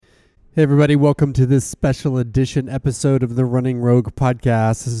Hey everybody, welcome to this special edition episode of the Running Rogue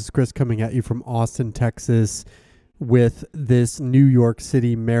podcast. This is Chris coming at you from Austin, Texas with this New York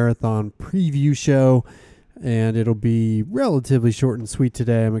City Marathon preview show, and it'll be relatively short and sweet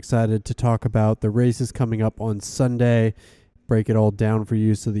today. I'm excited to talk about the races coming up on Sunday, break it all down for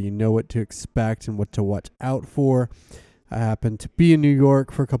you so that you know what to expect and what to watch out for. I happened to be in New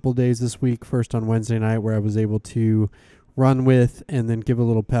York for a couple of days this week, first on Wednesday night where I was able to run with and then give a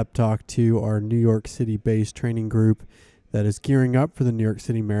little pep talk to our New York City based training group that is gearing up for the New York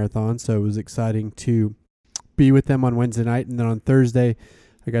City Marathon. So it was exciting to be with them on Wednesday night. And then on Thursday,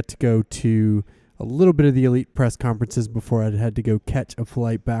 I got to go to a little bit of the elite press conferences before I had to go catch a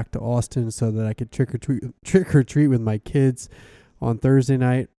flight back to Austin so that I could trick or treat with my kids on Thursday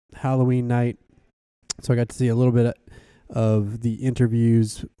night, Halloween night. So I got to see a little bit of the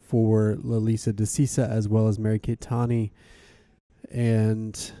interviews for Lalisa DeCisa as well as Mary Kate Tani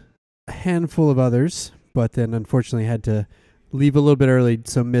and a handful of others, but then unfortunately had to leave a little bit early,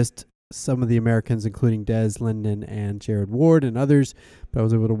 so missed some of the Americans, including Des Linden and Jared Ward and others, but I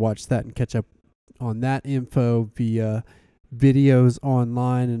was able to watch that and catch up on that info via videos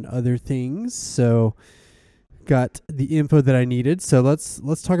online and other things. So got the info that I needed. So let's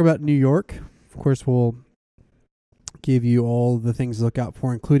talk about New York. Of course, we'll give you all the things to look out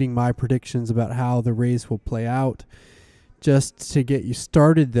for, including my predictions about how the race will play out. Just to get you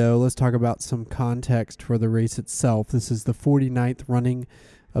started, though, let's talk about some context for the race itself. This is the 49th running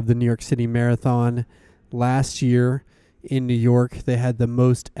of the New York City Marathon. Last year in New York, they had the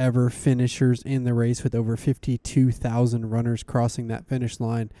most ever finishers in the race with over 52,000 runners crossing that finish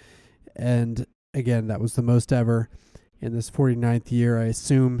line. And again, that was the most ever. In this 49th year, I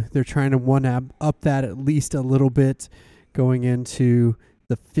assume they're trying to one-up that at least a little bit going into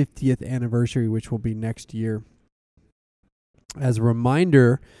the 50th anniversary, which will be next year. As a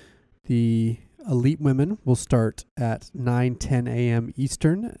reminder, the elite women will start at 9:10 a.m.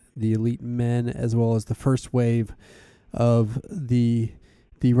 Eastern. The elite men, as well as the first wave of the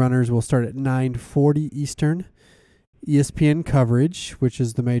runners, will start at 9:40 Eastern. ESPN coverage, which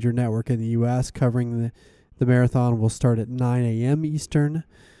is the major network in the U.S. covering the marathon, will start at 9 a.m. Eastern,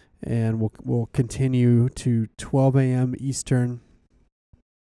 and we'll continue to 12 a.m. Eastern.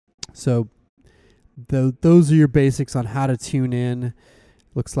 So those are your basics on how to tune in.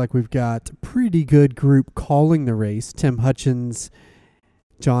 Looks like we've got a pretty good group calling the race. Tim Hutchins,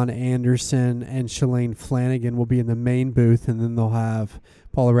 John Anderson, and Shalane Flanagan will be in the main booth, and then they'll have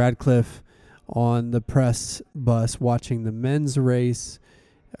Paula Radcliffe on the press bus watching the men's race,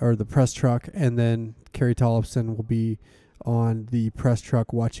 or the press truck, and then Carrie Tollefson will be on the press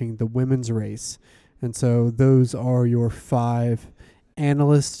truck watching the women's race. And so those are your five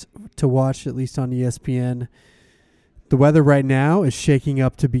analysts to watch, at least on ESPN. The weather right now is shaking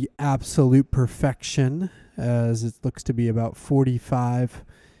up to be absolute perfection, as it looks to be about 45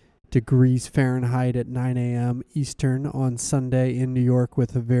 degrees Fahrenheit at 9 a.m. Eastern on Sunday in New York,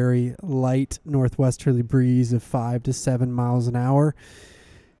 with a very light northwesterly breeze of 5 to 7 miles an hour.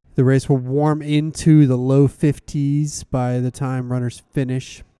 The race will warm into the low 50s by the time runners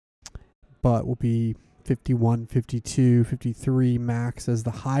finish, but will be 51, 52, 53 max as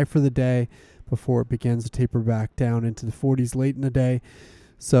the high for the day before it begins to taper back down into the 40s late in the day.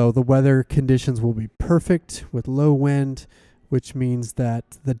 So the weather conditions will be perfect with low wind, which means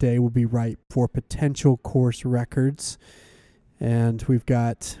that the day will be ripe for potential course records. And we've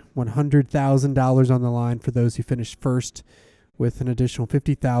got $100,000 on the line for those who finish first, with an additional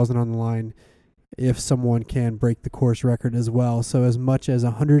 $50,000 on the line if someone can break the course record as well. So as much as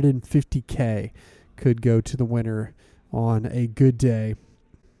 $150K could go to the winner on a good day.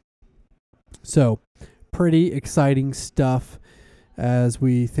 So pretty exciting stuff as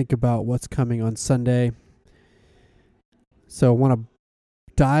we think about what's coming on Sunday. So I want to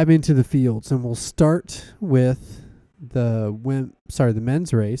dive into the fields, and we'll start with the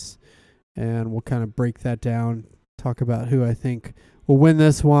men's race, and we'll kind of break that down, talk about who I think will win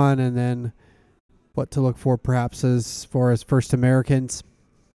this one, and then what to look for perhaps as far as first Americans.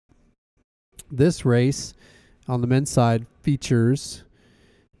 This race on the men's side features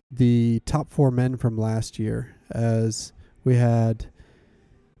the top four men from last year, as we had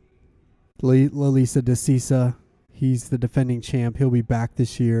Lalisa DeCisa. He's the defending champ. He'll be back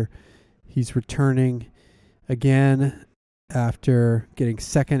this year. He's returning again after getting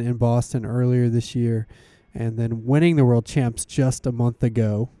second in Boston earlier this year and then winning the world champs just a month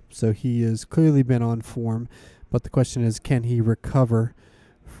ago. So he has clearly been on form. But the question is, can he recover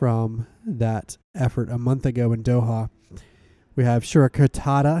from that effort a month ago in Doha? We have Shura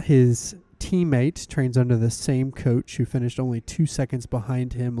Kurtada, his teammate, trains under the same coach who finished only 2 seconds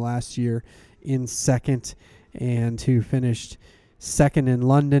behind him last year in second, and who finished second in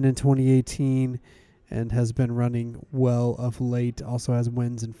London in 2018 and has been running well of late. Also has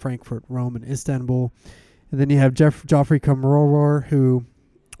wins in Frankfurt, Rome, and Istanbul. And then you have Geoffrey Kamworor, who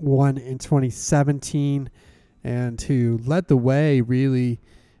won in 2017 and who led the way really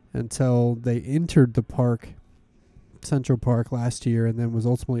until they entered the park, Central Park, last year, and then was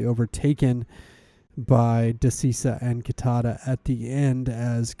ultimately overtaken by DeCisa and Kitata at the end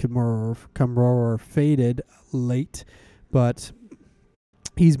as Kamworor faded late. But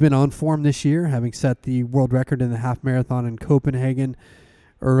he's been on form this year, having set the world record in the half marathon in Copenhagen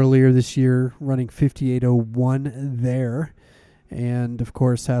earlier this year, running 58:01 there. And, of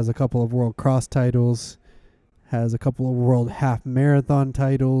course, has a couple of world cross titles, has a couple of world half marathon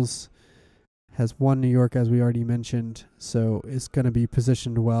titles, has won New York, as we already mentioned, so is going to be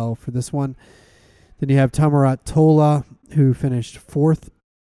positioned well for this one. Then you have Tamarat Tola, who finished fourth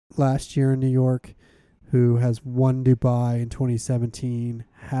last year in New York, who has won Dubai in 2017,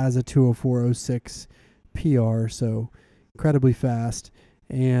 has a 2:04:06 PR, so incredibly fast,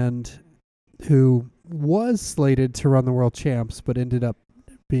 and who was slated to run the world champs, but ended up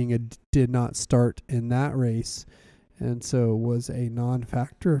did not start in that race, and so was a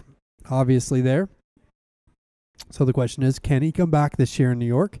non-factor, obviously, there. So the question is, can he come back this year in New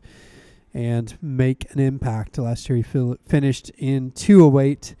York and make an impact? Last year he finished in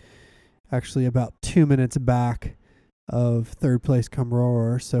 2:08, actually about 2 minutes back of third place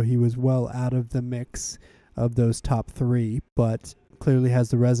Kamworor, so he was well out of the mix of those top three, but clearly has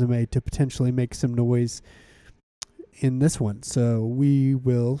the resume to potentially make some noise in this one. So we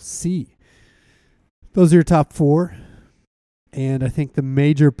will see. Those are your top four, and I think the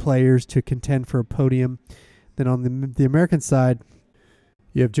major players to contend for a podium. Then on the American side,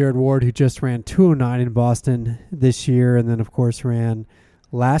 you have Jared Ward, who just ran 2:09 in Boston this year, and then of course ran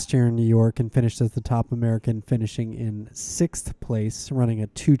last year in New York and finished as the top American, finishing in 6th place, running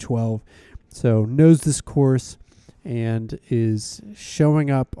at 2:12. So knows this course and is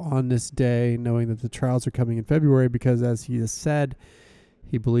showing up on this day, knowing that the trials are coming in February, because as he has said,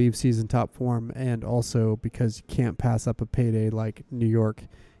 he believes he's in top form, and also because you can't pass up a payday like New York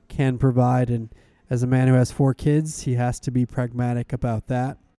can provide. And as a man who has 4 kids, he has to be pragmatic about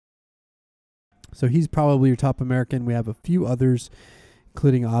that. So he's probably your top American. We have a few others,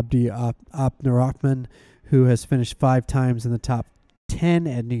 including Abdi Abdurrahman, who has finished 5 times in the top 10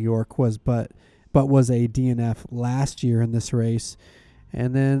 at New York, but was a DNF last year in this race.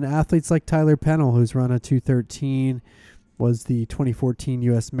 And then athletes like Tyler Pennell, who's run a 2:13, was the 2014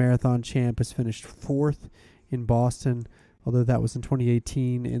 U.S. Marathon champ, has finished 4th in Boston, although that was in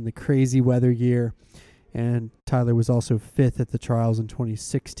 2018 in the crazy weather year. And Tyler was also 5th at the trials in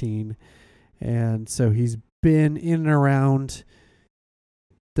 2016. And so he's been in and around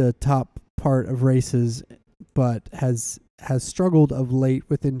the top part of races, but has struggled of late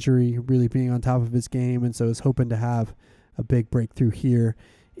with injury, really being on top of his game, and so is hoping to have a big breakthrough here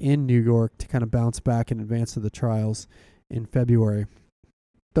in New York to kind of bounce back in advance of the trials in February.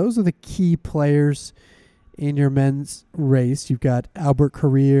 Those are the key players in your men's race. You've got Albert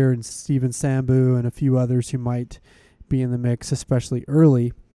Carrier and Steven Sambu and a few others who might be in the mix, especially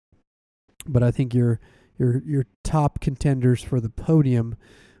early. But I think your top contenders for the podium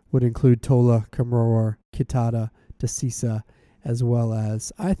would include Tola, Kamworor, Kitata, DeCisa, as well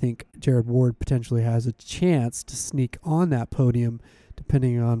as I think Jared Ward potentially has a chance to sneak on that podium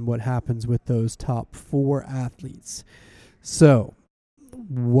depending on what happens with those top 4 athletes. So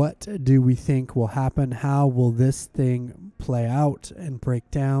what do we think will happen? How will this thing play out and break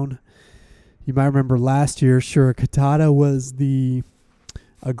down? You might remember last year, sure, Kitata was the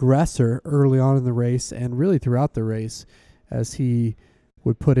aggressor early on in the race and really throughout the race, as he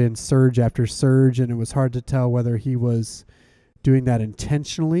would put in surge after surge, and it was hard to tell whether he was doing that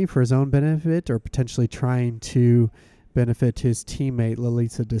intentionally for his own benefit or potentially trying to benefit his teammate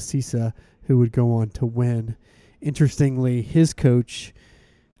Lalisa DeCisa, who would go on to win. Interestingly, his coach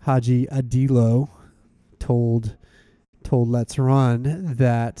Haji Adilo told Let's Run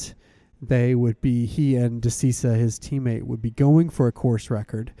that he and DeCisa, his teammate, would be going for a course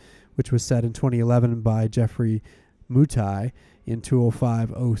record, which was set in 2011 by Jeffrey Mutai in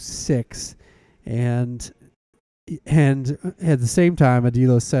 2:05:06, and at the same time,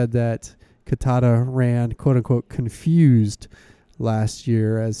 Adilo said that Kitata ran "quote unquote" confused last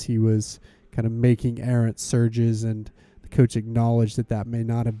year as he was kind of making errant surges, and the coach acknowledged that may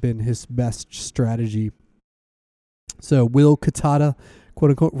not have been his best strategy. So, will Kitata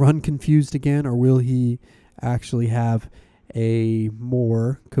 "quote unquote" run confused again, or will he actually have a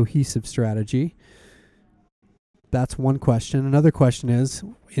more cohesive strategy? That's one question. Another question is,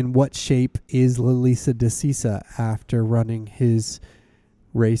 in what shape is Lalisa Desisa after running his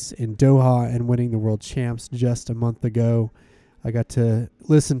race in Doha and winning the world champs just a month ago? I got to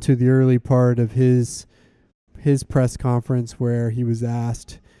listen to the early part of his press conference where he was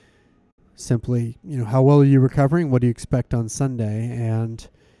asked simply, how well are you recovering? What do you expect on Sunday? And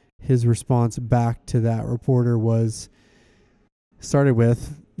his response back to that reporter started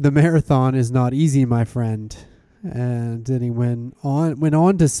with, "The marathon is not easy, my friend." And then he went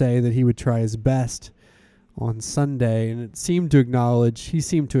on to say that he would try his best on Sunday, and he seemed to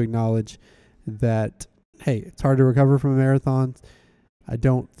acknowledge that, hey, it's hard to recover from a marathon. I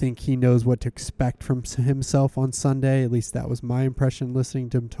don't think he knows what to expect from himself on Sunday. At least that was my impression listening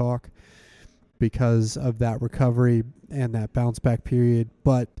to him talk, because of that recovery and that bounce back period.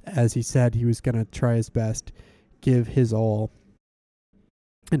 But as he said, he was going to try his best, give his all.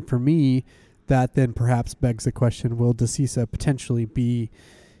 And for me, that then perhaps begs the question, will Desisa potentially be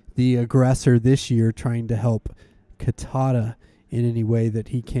the aggressor this year, trying to help Katada in any way that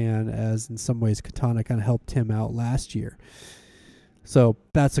he can, as in some ways Katana kind of helped him out last year? So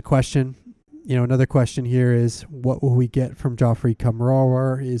that's a question. Another question here is, what will we get from Geoffrey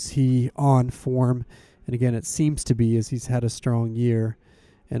Kamworor? Is he on form? And again, it seems to be, as he's had a strong year.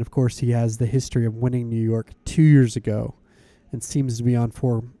 And of course, he has the history of winning New York 2 years ago and seems to be on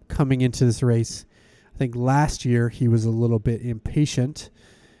form coming into this race. I think last year he was a little bit impatient,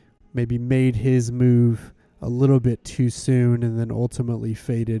 maybe made his move a little bit too soon, and then ultimately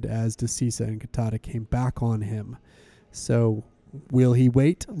faded as Desisa and Katada came back on him. So will he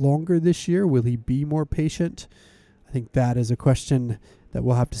wait longer this year? Will he be more patient? I think that is a question that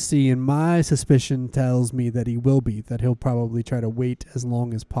we'll have to see. And my suspicion tells me that he will be, that he'll probably try to wait as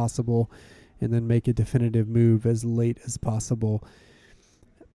long as possible and then make a definitive move as late as possible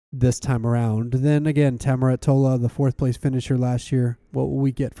this time around. Then again, Tamarat Tola, the fourth place finisher last year, what will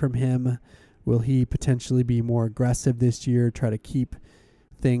we get from him? Will he potentially be more aggressive this year, try to keep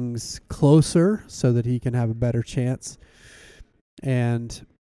things closer so that he can have a better chance? And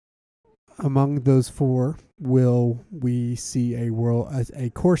among those four, will we see a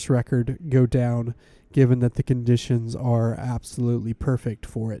course record go down, given that the conditions are absolutely perfect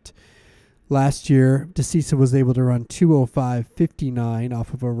for it? Last year, Desisa was able to run 2:05.59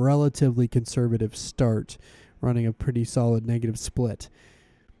 off of a relatively conservative start, running a pretty solid negative split.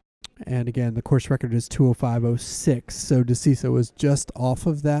 And again, the course record is 2:05.06, so Desisa was just off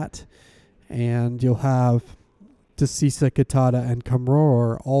of that. And you'll have Desisa, Katada, and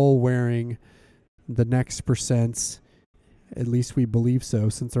Kamworor all wearing the next percents. At least we believe so,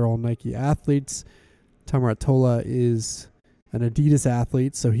 since they're all Nike athletes. Tamarat Tola is an Adidas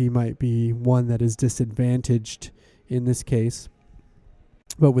athlete, so he might be one that is disadvantaged in this case.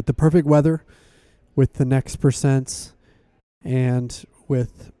 But with the perfect weather, with the next percents, and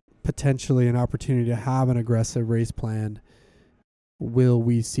with potentially an opportunity to have an aggressive race plan, will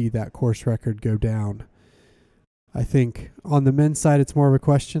we see that course record go down? I think on the men's side, it's more of a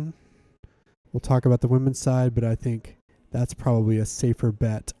question. We'll talk about the women's side, but I think that's probably a safer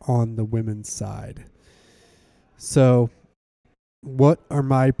bet on the women's side. So what are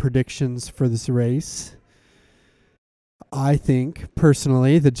my predictions for this race? I think,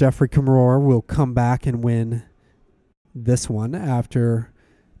 personally, that Geoffrey Kamworor will come back and win this one after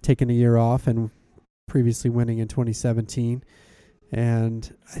taking a year off and previously winning in 2017.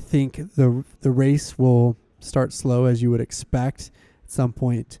 And I think the race will start slow, as you would expect. At some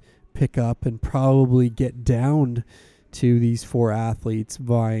point, pick up and probably get down to these four athletes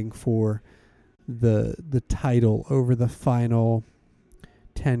vying for the title over the final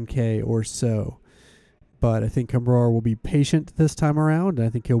 10K or so. But I think Kamworor will be patient this time around. I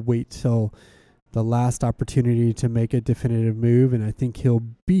think he'll wait till the last opportunity to make a definitive move, and I think he'll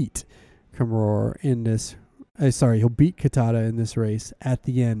beat Kamworor in this. He'll beat Katada in this race at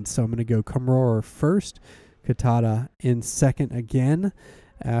the end. So I'm going to go Kamworor first, Katada in second again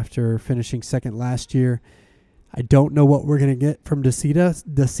after finishing second last year. I don't know what we're going to get from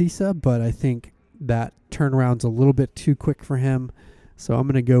Desisa, but I think that turnaround's a little bit too quick for him. So I'm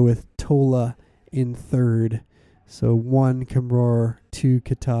going to go with Tola in third. So 1 Kamworor, 2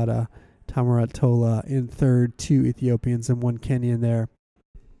 Katada, Tamarat Tola in third, 2 Ethiopians and 1 Kenyan there,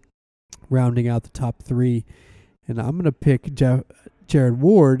 rounding out the top 3. And I'm going to pick Jared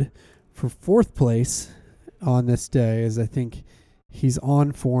Ward for fourth place on this day, as I think he's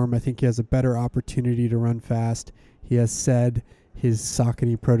on form. I think he has a better opportunity to run fast. He has said his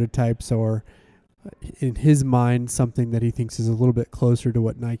Saucony prototypes are in his mind, something that he thinks is a little bit closer to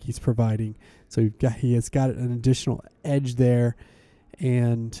what Nike's providing. So he has got an additional edge there,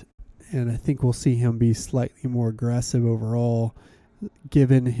 and I think we'll see him be slightly more aggressive overall,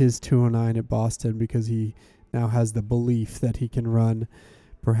 given his 209 at Boston, because he now has the belief that he can run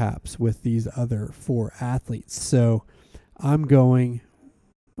perhaps with these other 4 athletes. So I'm going,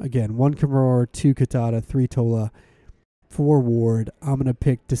 again, 1 Kimura, 2 Kitata, 3 Tola, 4 Ward. I'm going to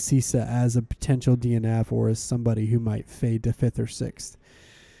pick DeCisa as a potential DNF or as somebody who might fade to 5th or 6th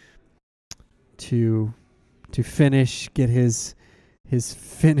to finish, get his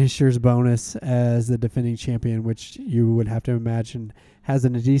finisher's bonus as the defending champion, which you would have to imagine has a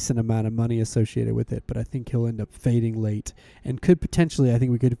decent amount of money associated with it. But I think he'll end up fading late, and could potentially, I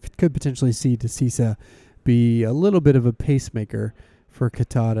think we could potentially see DeCisa be a little bit of a pacemaker for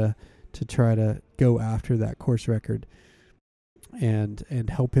Kitata to try to go after that course record and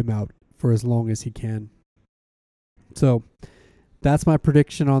help him out for as long as he can. So that's my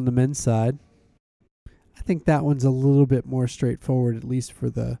prediction on the men's side. I think that one's a little bit more straightforward, at least for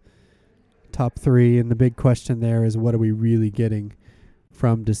the top 3. And the big question there is, what are we really getting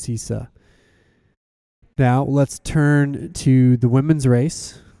from DeCisa? Now let's turn to the women's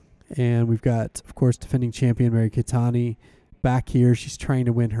race. And we've got, of course, defending champion Mary Keitany back here. She's trying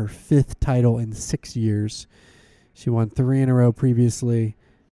to win her 5th title in 6 years. She won 3 in a row previously.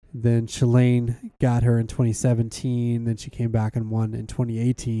 Then Shalane got her in 2017. Then she came back and won in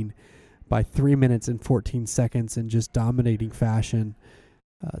 2018 by 3 minutes and 14 seconds in just dominating fashion,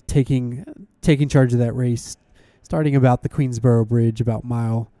 taking charge of that race, starting about the Queensboro Bridge, about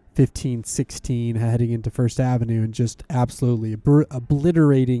mile 15, 16, heading into First Avenue, and just absolutely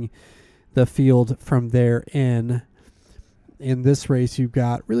obliterating the field from there in. In this race, you've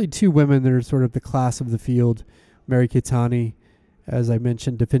got really 2 women that are sort of the class of the field. Mary Keitany, as I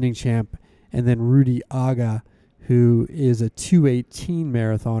mentioned, defending champ, and then Rudy Aga, who is a 2:18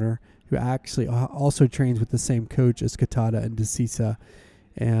 marathoner, who actually also trains with the same coach as Kitata and DeCisa.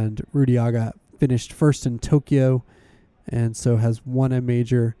 And Rudy Aga finished first in Tokyo, and so has won a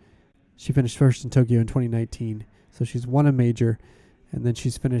major. She finished first in Tokyo in 2019, so she's won a major, and then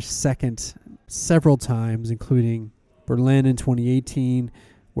she's finished second several times, including Berlin in 2018,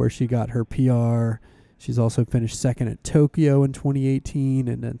 where she got her PR. She's also finished second at Tokyo in 2018,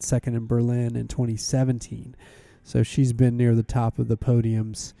 and then second in Berlin in 2017. So she's been near the top of the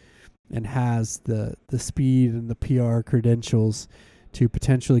podiums and has the speed and the PR credentials to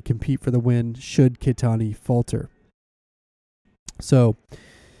potentially compete for the win should Keitany falter. So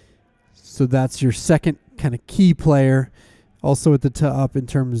that's your second kind of key player. Also at the top in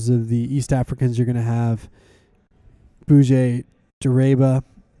terms of the East Africans, you're going to have Buje Direba,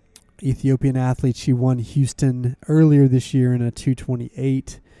 Ethiopian athlete. She won Houston earlier this year in a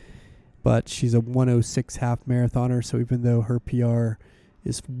 2:28, but she's a 1:06 half marathoner. So even though her PR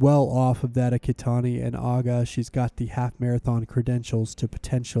is well off of that of Keitany and Aga, she's got the half marathon credentials to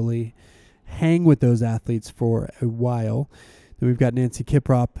potentially hang with those athletes for a while. Then we've got Nancy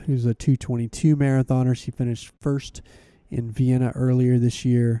Kiprop, who's a 2:22 marathoner. She finished first in Vienna earlier this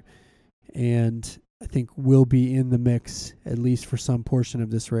year, and I think will be in the mix at least for some portion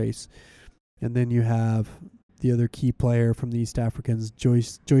of this race. And then you have the other key player from the East Africans,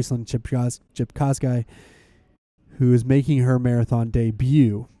 Joycelyn Chepkosgei, who is making her marathon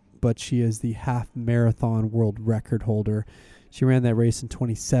debut, but she is the half marathon world record holder. She ran that race in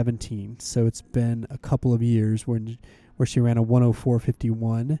 2017, so it's been a couple of years where she ran a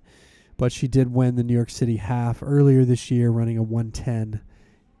 1:04:51, but she did win the New York City half earlier this year, running a 1:10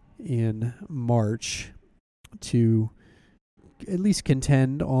 in March to at least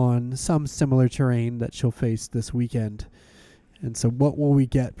contend on some similar terrain that she'll face this weekend. And so what will we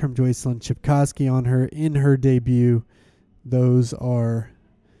get from Joycelyn Chepkosgei in her debut?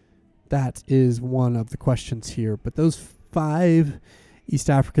 That is one of the questions here. But those 5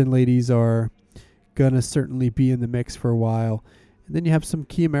 East African ladies are going to certainly be in the mix for a while. And then you have some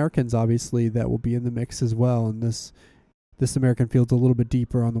key Americans, obviously, that will be in the mix as well. And this American field's a little bit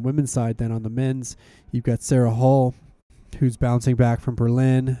deeper on the women's side than on the men's. You've got Sarah Hall, who's bouncing back from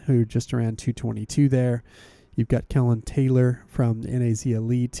Berlin, who just ran 2:22 there. You've got Kellen Taylor from NAZ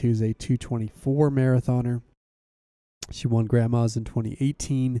Elite, who's a 2:24 marathoner. She won Grandma's in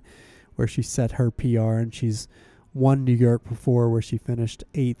 2018, where she set her PR, and she's won New York before, where she finished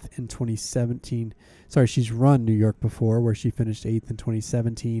 8th in 2017. Sorry, she's run New York before, where she finished 8th in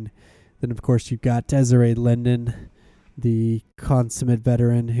 2017. Then, of course, you've got Desiree Linden, the consummate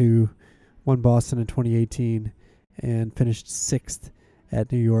veteran who won Boston in 2018 and finished 6th at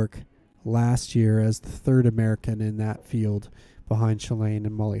New York last year as the 3rd American in that field behind Shalane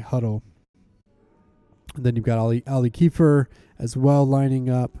and Molly Huddle. And then you've got Ali Kiefer as well lining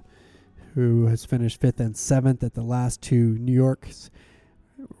up, who has finished 5th and 7th at the last two New York's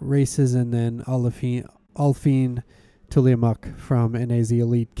races. And then Alfine Tuliamuk from NAZ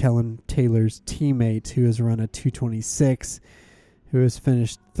Elite, Kellen Taylor's teammate, who has run a 2:26, who has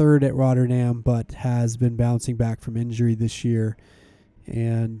finished 3rd at Rotterdam, but has been bouncing back from injury this year.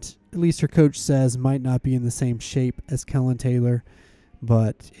 And at least her coach says might not be in the same shape as Kellen Taylor,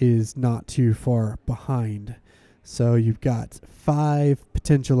 but is not too far behind. So you've got 5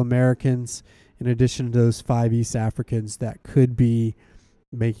 potential Americans in addition to those 5 East Africans that could be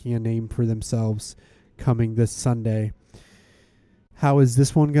making a name for themselves coming this Sunday. How is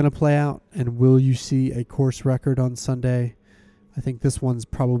this one going to play out? And will you see a course record on Sunday? I think this one's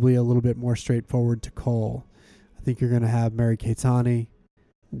probably a little bit more straightforward to call. I think you're going to have Mary Keitany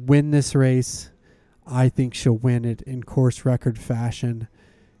win this race. I think she'll win it in course record fashion.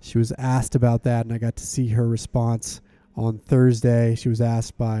 She was asked about that, and I got to see her response on Thursday. She was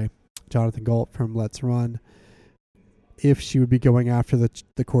asked by Jonathan Galt from Let's Run if she would be going after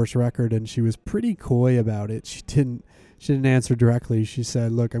the course record, and she was pretty coy about it. She didn't answer directly. She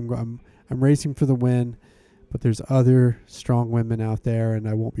said, "Look, I'm racing for the win, but there's other strong women out there, and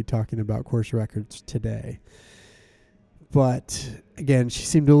I won't be talking about course records today." But again, she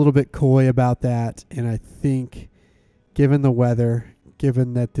seemed a little bit coy about that, and I think given the weather,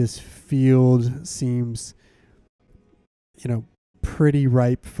 given that this field seems, pretty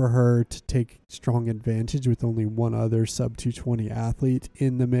ripe for her to take strong advantage with only one other sub 220 athlete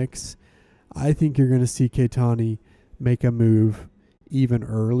in the mix, I think you're going to see Keitany make a move even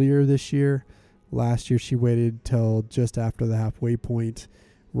earlier this year. Last year she waited till just after the halfway point,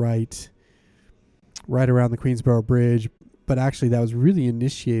 right around the Queensboro Bridge. But actually that was really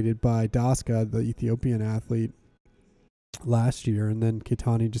initiated by Daska, the Ethiopian athlete, last year. And then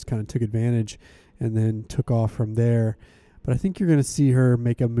Keitany just kind of took advantage and then took off from there. But I think you're going to see her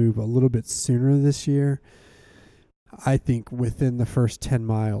make a move a little bit sooner this year. I think within the first 10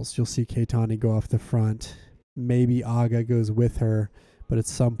 miles, you'll see Keitany go off the front. Maybe Aga goes with her, but at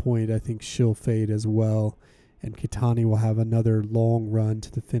some point I think she'll fade as well. And Keitany will have another long run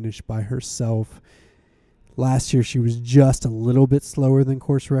to the finish by herself. Last year she was just a little bit slower than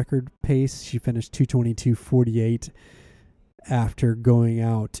course record pace. She finished 2:22.48 after going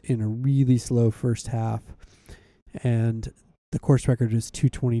out in a really slow first half. And the course record is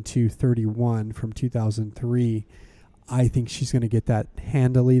 2:22.31 from 2003. I think she's going to get that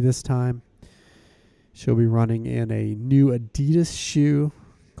handily this time. She'll be running in a new Adidas shoe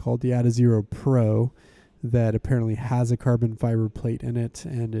called the Adizero Pro that apparently has a carbon fiber plate in it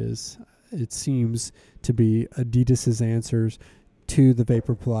and it seems to be Adidas's answers to the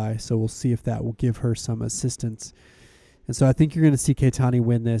Vaporfly. So we'll see if that will give her some assistance. And so I think you're going to see Keitany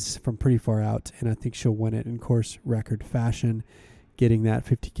win this from pretty far out, and I think she'll win it in course record fashion, getting that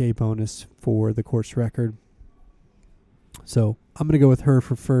 $50K bonus for the course record. So I'm going to go with her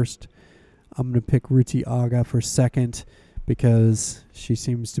for first. I'm going to pick Ruti Aga for second because she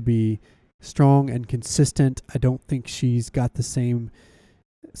seems to be strong and consistent. I don't think she's got the same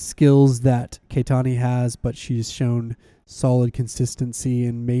skills that Keitany has, but she's shown solid consistency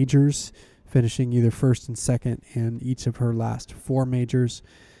in majors, finishing either first and second in each of her last 4 majors.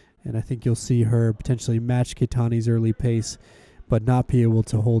 And I think you'll see her potentially match Keitany's early pace, but not be able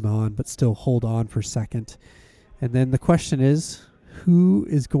to hold on, but still hold on for second. And then the question is, who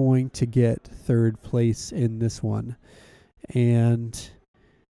is going to get third place in this one? And,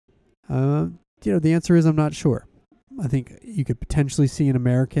 the answer is I'm not sure. I think you could potentially see an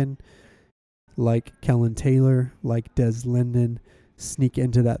American like Kellen Taylor, like Des Linden, sneak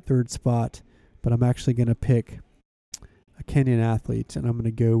into that third spot. But I'm actually going to pick a Kenyan athlete, and I'm going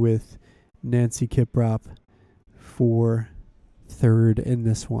to go with Nancy Kiprop for third in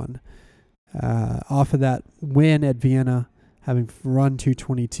this one. Off of that win at Vienna, having run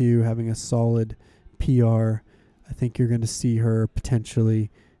 2:22, having a solid PR, I think you're going to see her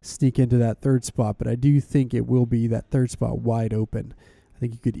potentially sneak into that third spot, but I do think it will be that third spot wide open. I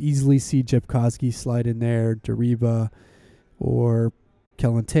think you could easily see Jeb Koski slide in there, Dariba, or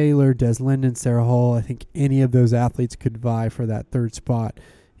Kellen Taylor, Des Linden, Sarah Hall. I think any of those athletes could vie for that third spot,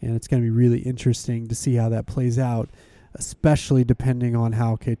 and it's going to be really interesting to see how that plays out, especially depending on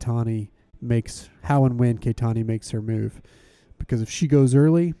how and when Keitany makes her move. Because if she goes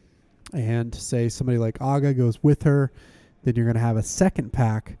early and, say, somebody like Aga goes with her, then you're going to have a second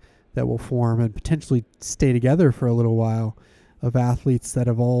pack that will form and potentially stay together for a little while of athletes that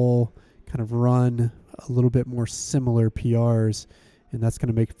have all kind of run a little bit more similar PRs, and that's going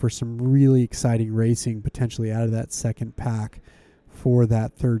to make for some really exciting racing potentially out of that second pack for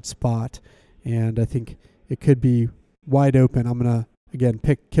that third spot. and I think it could be wide open. I'm going to, again,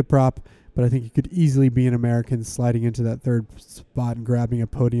 pick Kiprop, but I think it could easily be an American sliding into that third spot and grabbing a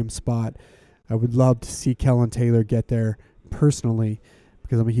podium spot. I would love to see Kellen Taylor get there personally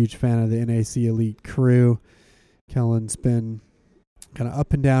because I'm a huge fan of the NYC Elite crew. Kellen's been kind of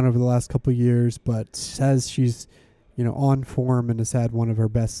up and down over the last couple of years, but says she's, on form and has had one of her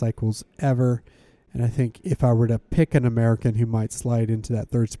best cycles ever. And I think if I were to pick an American who might slide into that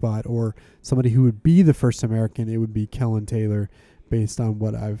third spot or somebody who would be the first American, it would be Kellen Taylor based on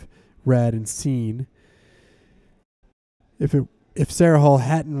what I've read and seen. If Sarah Hall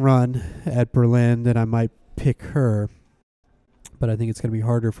hadn't run at Berlin, then I might pick her. But I think it's going to be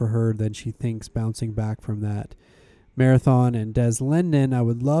harder for her than she thinks bouncing back from that marathon. And Des Linden, I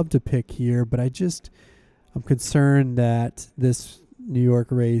would love to pick here, but I'm concerned that this New York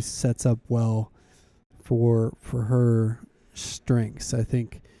race sets up well for her strengths. I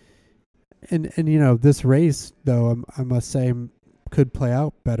think, and this race though, I must say, could play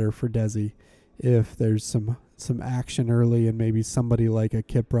out better for Desi if there's some action early and maybe somebody like a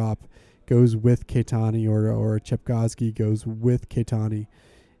Kiprop goes with Keitany or a Chepkowski goes with Keitany.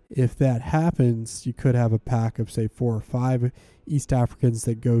 If that happens, you could have a pack of, say, 4 or 5 East Africans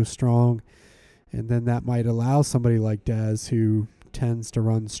that go strong, and then that might allow somebody like Des, who tends to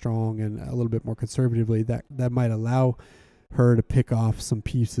run strong and a little bit more conservatively, that might allow her to pick off some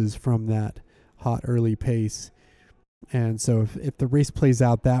pieces from that hot early pace. And so if the race plays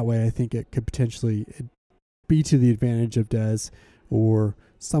out that way, I think it could potentially be to the advantage of Des or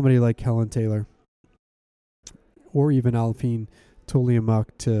somebody like Kellen Taylor or even Alfine Tuliamuk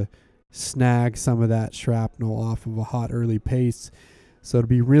to snag some of that shrapnel off of a hot early pace. So it'll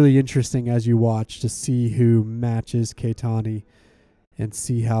be really interesting as you watch to see who matches Keitany and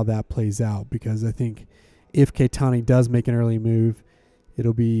see how that plays out, because I think if Keitany does make an early move,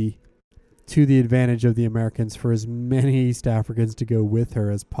 it'll be to the advantage of the Americans for as many East Africans to go with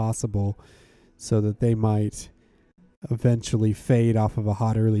her as possible so that they might eventually fade off of a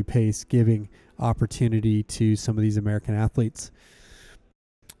hot early pace, giving opportunity to some of these American athletes.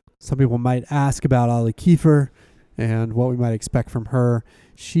 Some people might ask about Ali Kiefer and what we might expect from her.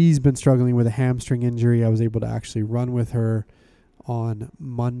 She's been struggling with a hamstring injury. I was able to actually run with her on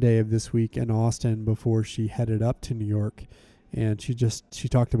Monday of this week in Austin before she headed up to New York. And she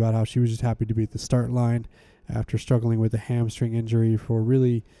talked about how she was just happy to be at the start line after struggling with a hamstring injury for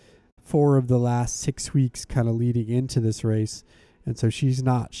really 4 of the last 6 weeks kind of leading into this race. And so she's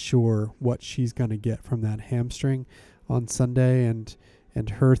not sure what she's going to get from that hamstring on Sunday. And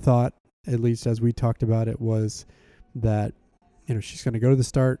her thought, at least as we talked about it, was that, she's going to go to the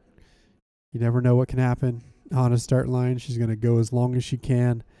start. You never know what can happen on a start line. She's going to go as long as she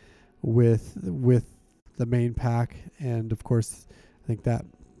can with the main pack. And of course, I think that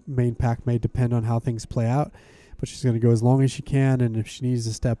main pack may depend on how things play out, but she's going to go as long as she can. And if she needs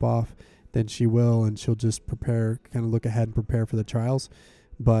to step off, then she will, and she'll just prepare, kind of look ahead and prepare for the trials.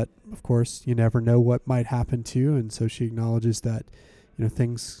 But of course, you never know what might happen too. And so she acknowledges that,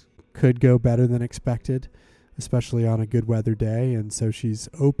 things could go better than expected, especially on a good weather day. And so she's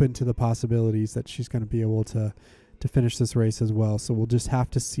open to the possibilities that she's going to be able to finish this race as well. So we'll just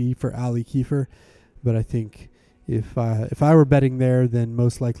have to see for Ali Kiefer. But I think if I were betting there, then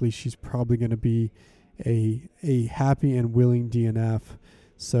most likely she's probably going to be a happy and willing DNF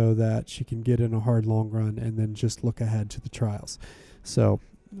so that she can get in a hard long run and then just look ahead to the trials. So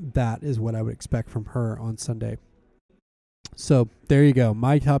that is what I would expect from her on Sunday. So there you go.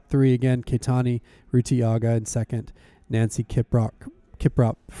 My top 3 again: Keitany, Ruti Aga in second, Nancy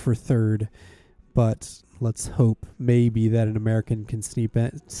Kiprop for third. But let's hope maybe that an American can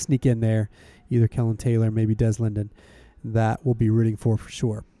sneak in there, either Kellen Taylor, maybe Des Linden. That we'll be rooting for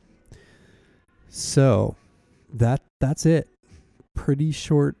sure. So that's it. Pretty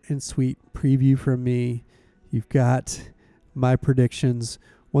short and sweet preview from me. You've got my predictions.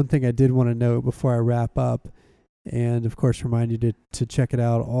 One thing I did want to note before I wrap up, and of course remind you to check it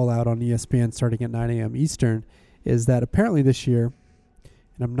out all out on ESPN starting at 9 a.m. Eastern, is that apparently this year,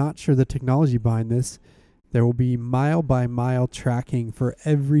 and I'm not sure the technology behind this, there will be mile by mile tracking for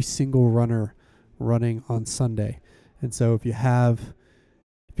every single runner running on Sunday. And so if you have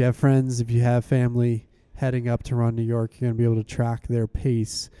friends, if you have family heading up to run New York, you're going to be able to track their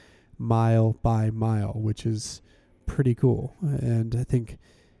pace mile by mile, which is pretty cool. And I think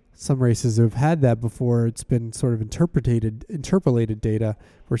some races have had that before. It's been sort of interpolated data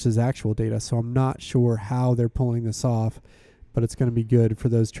versus actual data. So I'm not sure how they're pulling this off, but it's going to be good for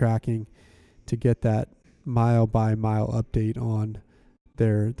those tracking to get that mile by mile update on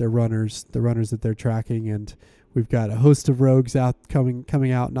their runners, the runners that they're tracking, and We've got a host of rogues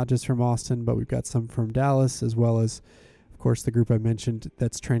coming out, not just from Austin, but we've got some from Dallas, as well as, of course, the group I mentioned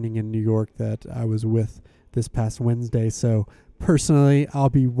that's training in New York that I was with this past Wednesday. So personally, I'll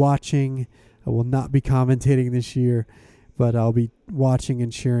be watching. I will not be commentating this year, but I'll be watching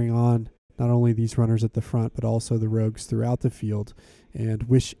and cheering on not only these runners at the front, but also the rogues throughout the field, and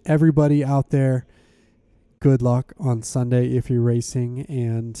wish everybody out there good luck on Sunday if you're racing.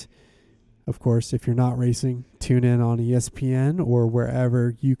 And of course, if you're not racing, tune in on ESPN or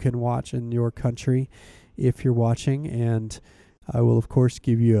wherever you can watch in your country if you're watching. And I will, of course,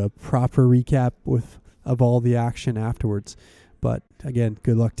 give you a proper recap of all the action afterwards. But again,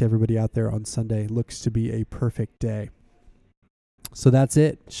 good luck to everybody out there on Sunday. Looks to be a perfect day. So that's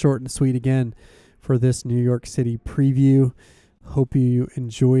it. Short and sweet again for this New York City preview. Hope you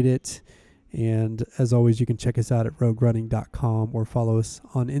enjoyed it. And as always, you can check us out at roguerunning.com or follow us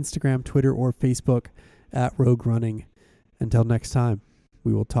on Instagram, Twitter, or Facebook at Rogue Running. Until next time,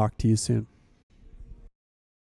 we will talk to you soon.